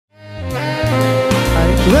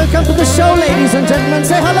Welcome to the show, ladies and gentlemen.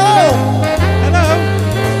 Say hello. Hello.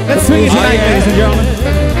 Let's swing it tonight, ladies and gentlemen.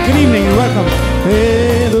 Good evening and welcome.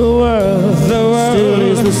 Hey, the world still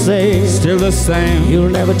is the same. Still the same. You'll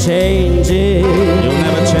never change it. You'll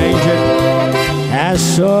never change it. As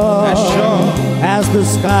sure as the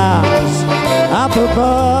skies up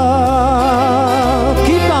above.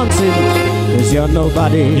 Keep bouncing, 'cause you're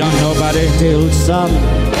nobody. You're nobody. Till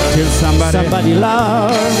somebody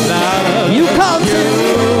loves you. Carlton.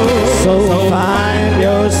 So find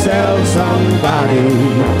yourself somebody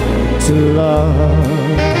to love.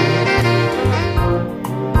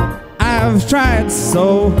 I've tried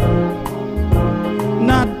so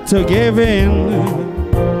not to give in.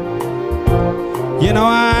 You know,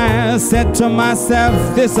 I said to myself,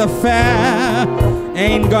 this affair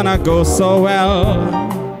ain't gonna go so well.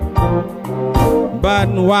 But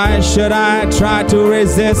why should I try to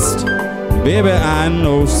resist? Baby, I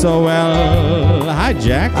know so well. Hi,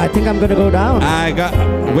 Jack. I think I'm gonna go down. I got...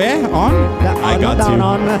 Where? On? I got down you.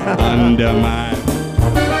 On. Under my...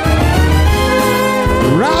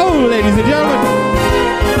 Raul, ladies and gentlemen.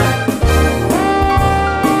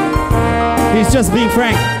 He's just being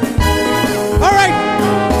frank. All right.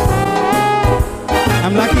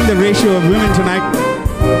 I'm liking the ratio of women tonight.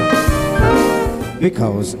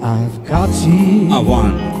 Because I've got you. A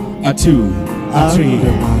 1, a 2, a 3,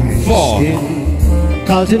 4.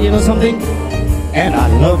 Carlton, you know something? And I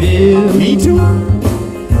love you. Me too.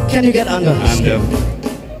 Can you get under my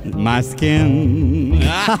skin?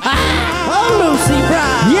 Oh, Lucy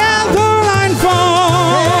Brown. Yeah, the line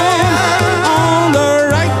falls on the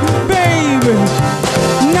right, baby.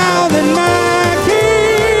 Now that my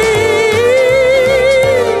king,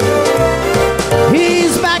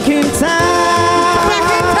 he's back in town. back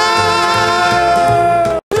in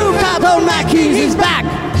town. Look out, old Mackie, he's back.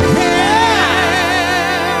 Yeah.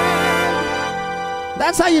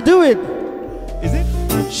 That's how you do it. Is it?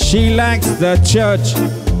 She likes the church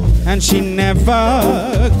and she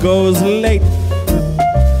never goes late.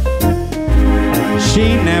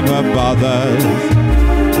 She never bothers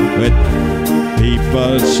with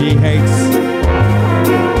people she hates.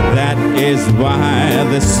 That is why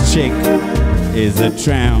this chick is a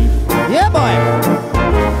tramp. Yeah, boy.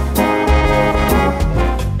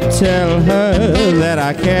 Tell her that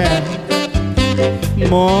I care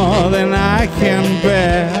more than I can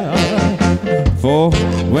bear. For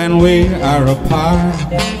when we are apart,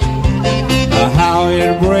 how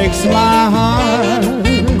it breaks my heart.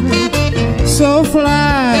 So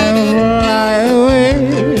fly away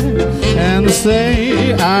and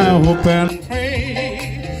say I hope and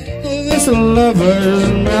pray this lover's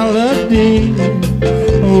melody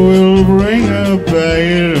will bring her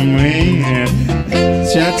back to me.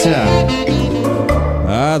 Cha-cha.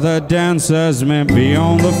 Other dancers may be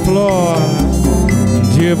on the floor,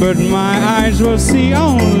 dear, but my eyes will see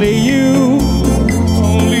only you.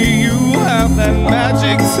 Only you have that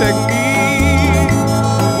magic technique.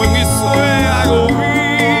 When we sway, I go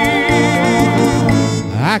weak.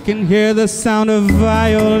 I can hear the sound of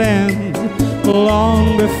violin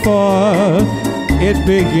long before it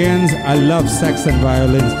begins. I love sax and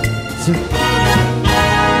violins.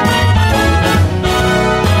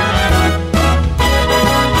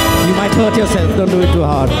 You might hurt yourself, don't do it too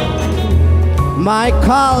hard. My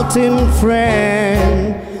Carlton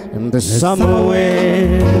friend in the summer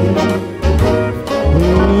wind.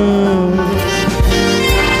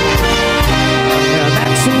 Now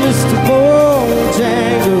that's Mr.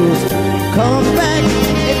 Bojangles. Come back,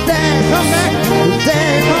 dance, come back,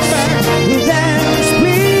 dance, come back, dance,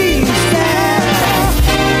 please dance.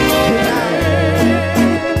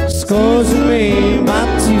 Excuse me, but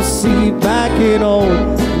you see back in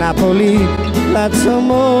old Napoli, that's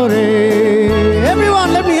amore. Everyone,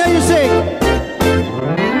 let me hear you sing.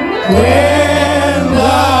 When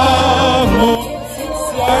love moves,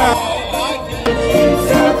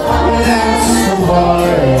 that's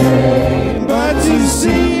amore. But you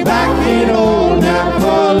see back in old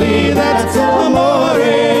Napoli, that's amore.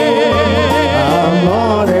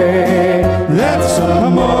 Amore, that's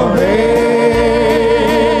amore.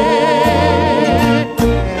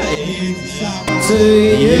 To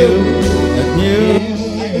you,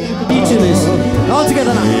 each of this, all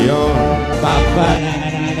together now.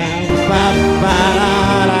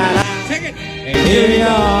 Take it. New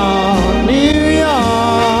York, New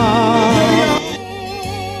York.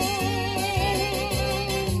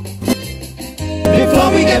 Before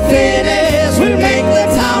we get finished, we'll make the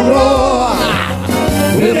town roar.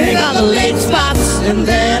 We'll make all the late spots and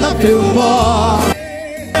then a few more.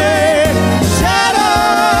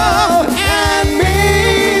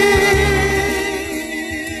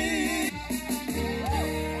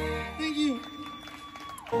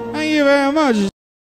 you very much.